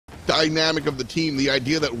dynamic of the team, the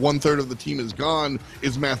idea that 1/3 of the team is gone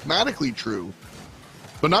is mathematically true,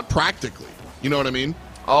 but not practically. You know what I mean?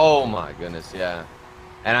 Oh my goodness, yeah.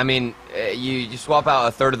 And I mean, you swap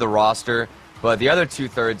out 1/3 of the roster, but the other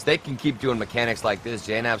 2/3, they can keep doing mechanics like this.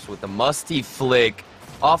 JNAPS with the musty flick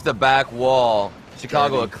off the back wall.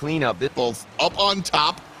 Chicago a cleanup. Both up on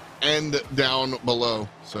top and down below.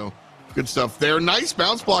 So good stuff there. Nice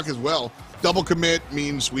bounce block as well. Double commit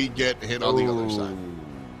means we get hit on the other side.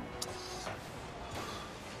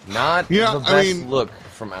 Not the best look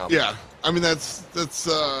from Alpine. Yeah. I mean, that's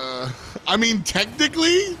I mean,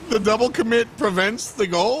 technically, the double commit prevents the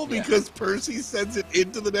goal because Percy sends it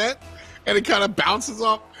into the net, and it kind of bounces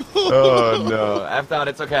off. Oh, no. I thought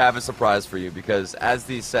it's okay. I have a surprise for you, because as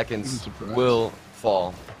these seconds will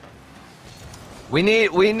fall, we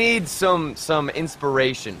need some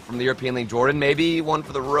inspiration from the European League. Jordan, maybe one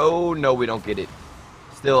for the road? No, we don't get it.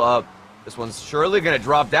 Still up. This one's surely going to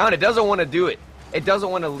drop down. It doesn't want to do it. It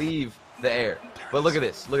doesn't want to leave the air. But look at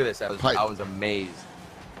this. Look at this. I was amazed.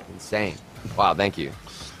 Insane. Wow, thank you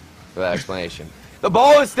for that explanation. The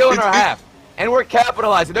ball is still in our half, and we're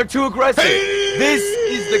capitalizing. They're too aggressive. This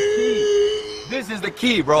is the key. This is the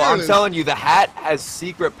key, bro. I'm telling you, the hat has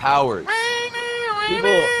secret powers.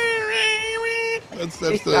 People... That's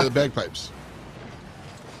the bagpipes.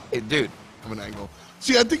 Hey, dude. From an angle.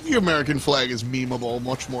 See, I think the American flag is memeable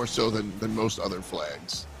much more so than most other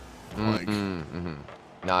flags. Like...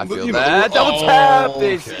 No, I feel that. Double tap.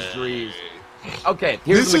 This is Drees. Okay,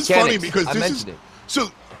 here's the mechanics. This is funny because I mentioned it.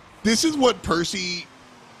 So, this is what Percy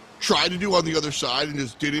tried to do on the other side and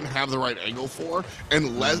just didn't have the right angle for,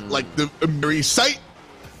 and like the very sight.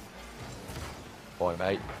 Boy,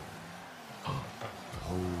 mate.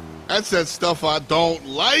 That's that stuff I don't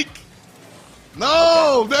like.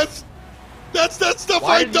 No, that's that stuff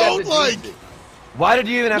I don't like. Why did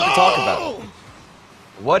you even have to talk about it?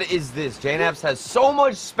 What is this? JNAPS has so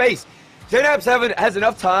much space. JNAPS has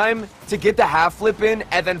enough time to get the half flip in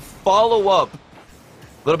and then follow up. A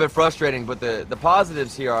little bit frustrating, but the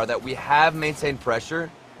positives here are that we have maintained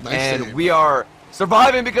pressure, and we are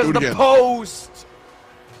surviving because of the post.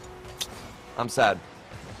 I'm sad.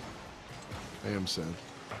 I am sad.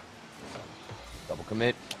 Double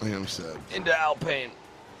commit. I am sad. Into Alpine.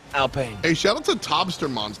 Alpine. Hey, shout out to Tobster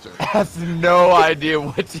Monster. I have no idea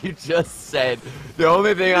what you just said. The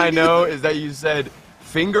only thing I know is that you said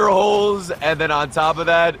finger holes, and then on top of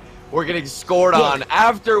that, we're getting scored on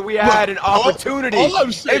after we had an opportunity in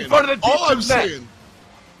front of the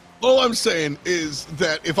All I'm saying is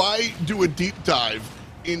that if I do a deep dive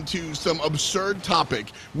into some absurd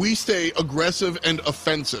topic, we stay aggressive and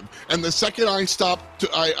offensive. And the second I stop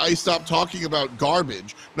talking about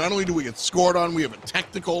garbage, not only do we get scored on, we have a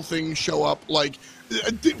technical thing show up. Like,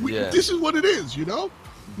 this is what it is, you know?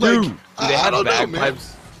 Like, do they have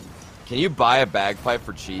bagpipes? Can you buy a bagpipe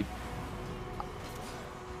for cheap?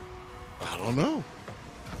 I don't know.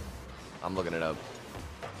 I'm looking it up.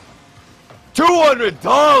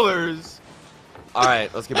 $200! All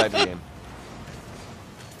right, let's get back to the game.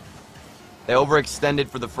 They overextended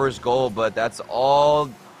for the first goal, but that's all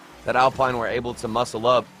that Alpine were able to muscle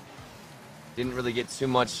up. Didn't really get too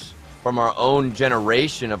much from our own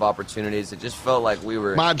generation of opportunities. It just felt like we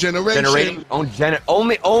were generating, generating.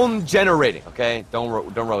 Okay,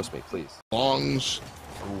 don't roast me, please. Belongs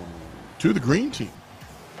to the green team,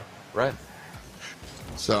 right?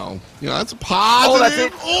 So that's a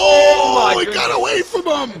positive. Oh, it got away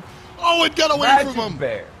from him. Oh, it got away from him.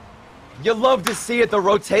 Bear. You love to see it, the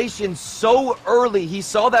rotation so early. He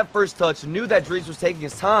saw that first touch, knew that Drees was taking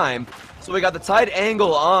his time, so we got the tight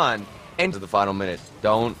angle on. And to the final minute.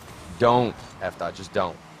 Don't, F-Dot, just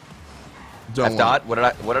don't. F-Dot, what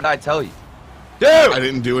did I tell you? Dude! I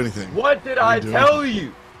didn't do anything. What did I tell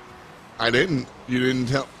you? I didn't. You didn't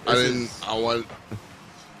tell. I want.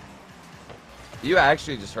 You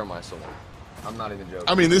actually just hurt my soul. I'm not even joking.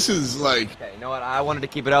 I mean, this is like... Okay, you know what? I wanted to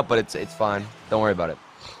keep it up, but it's fine. Don't worry about it.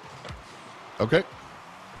 Okay.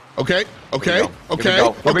 Okay. Here we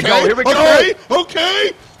go.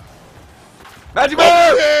 Okay. Magic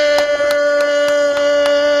ball! Okay.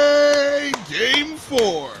 Game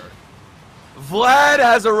 4. Vlad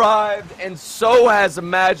has arrived, and so has a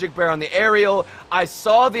Magic Bear on the aerial. I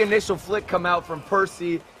saw the initial flick come out from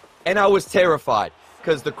Percy, and I was terrified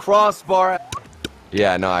because the crossbar.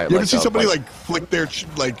 Yeah, no, I. You ever see somebody like flick their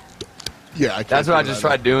Yeah, that's what I just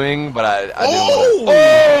tried doing, but I didn't.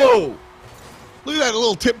 Oh! Look at that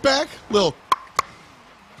little tip back, what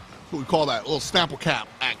we call that, little snapple cap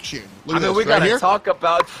action. Look at this, we gotta talk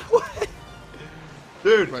about,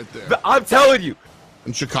 dude. Right there. I'm telling you.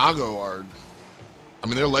 And Chicago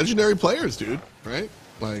they're legendary players, dude. Right?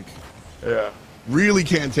 Like, yeah. Really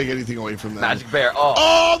can't take anything away from that. Magic Bear. Oh.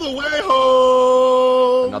 All the way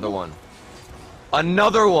home. Another one.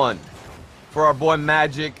 Another one for our boy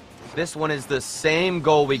Magic. This one is the same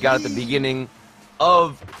goal we got at the beginning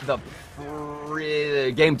of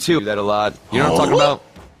the game 2. That a lot. You know what I'm talking about?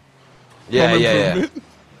 Yeah.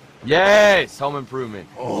 Yes, home improvement.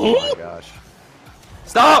 Oh my gosh.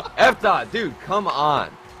 Stop! F-Dot, dude, come on.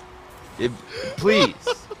 Please.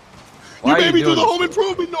 You made me do the home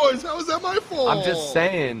improvement noise. How is that my fault? I'm just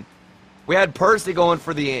saying. We had Percy going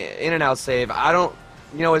for the in and out save. I don't,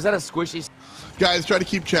 is that a squishy? Guys, try to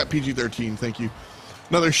keep chat PG-13. Thank you.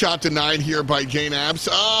 Another shot denied here by Jane Abs.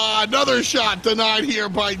 Another shot denied here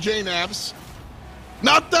by Jane Abs.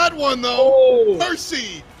 Not that one, though. Oh.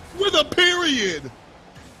 Percy with a period.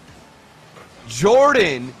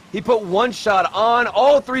 Jordan, he put one shot on.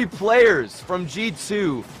 All 3 players from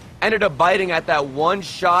G2 ended up biting at that one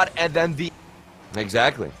shot, and then the...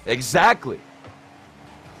 Exactly.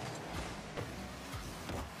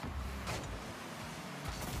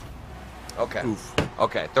 Okay. Oof.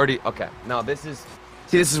 Okay, 30. Okay. No, this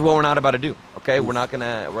is what we're not about to do. Okay? Oof. We're not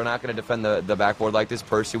gonna defend the backboard like this.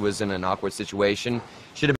 Percy was in an awkward situation.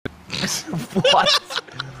 Should have been... What?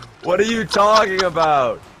 What are you talking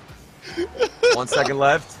about? 1 second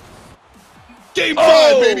left. Game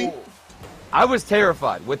 5, baby. I was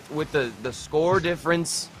terrified with the score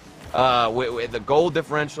difference, with the goal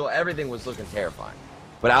differential. Everything was looking terrifying.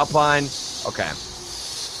 But Alpine, okay,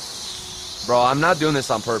 bro, I'm not doing this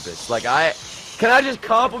on purpose. Like, can I just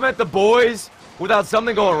compliment the boys without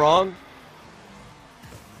something going wrong?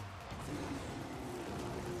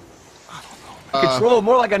 I don't know. Control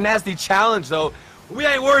more like a nasty challenge, though. We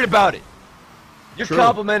ain't worried about it. You're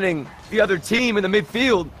complimenting the other team in the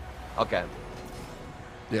midfield. Okay.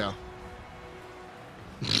 Yeah.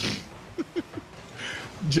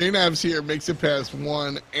 Jane Abs here makes it past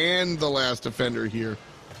 1 and the last defender here.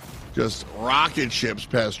 Just rocket ships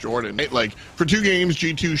past Jordan. Like, for 2 games,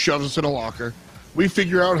 G2 shoves us in a locker. We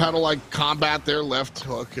figure out how to, like, combat their left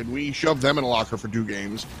hook, and we shove them in a locker for 2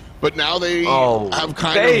 games. But now they have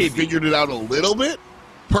kind of figured it out a little bit.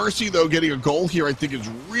 Percy, though, getting a goal here, I think is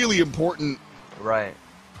really important. Right.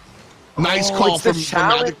 Nice call from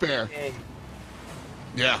Magic Bear.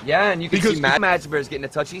 Yeah, and you can see Magic Bear's getting a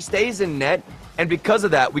touch. He stays in net, and because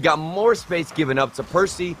of that, we got more space given up to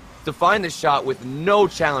Percy to find the shot with no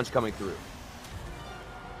challenge coming through.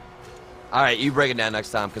 All right, you break it down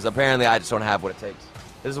next time, because apparently I just don't have what it takes.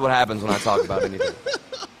 This is what happens when I talk about anything.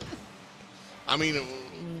 I mean,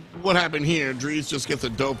 what happened here? Dries just gets a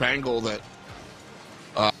dope angle that...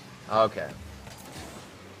 Okay.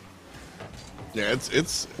 Yeah,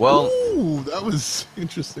 it's... Well... Ooh, that was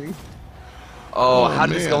interesting. Oh, how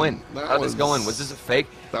did this go in? How did this go in? Was this a fake?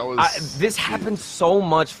 That was... This happens so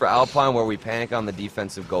much for Alpine where we panic on the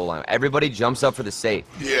defensive goal line. Everybody jumps up for the save.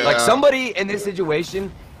 Yeah. Like, somebody in this situation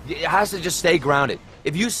has to just stay grounded.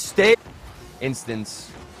 If you stay... Instance...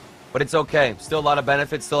 But it's okay. Still a lot of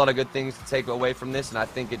benefits, still a lot of good things to take away from this, and I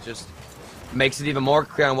think it just makes it even more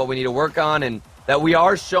clear on what we need to work on, and that we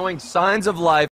are showing signs of life.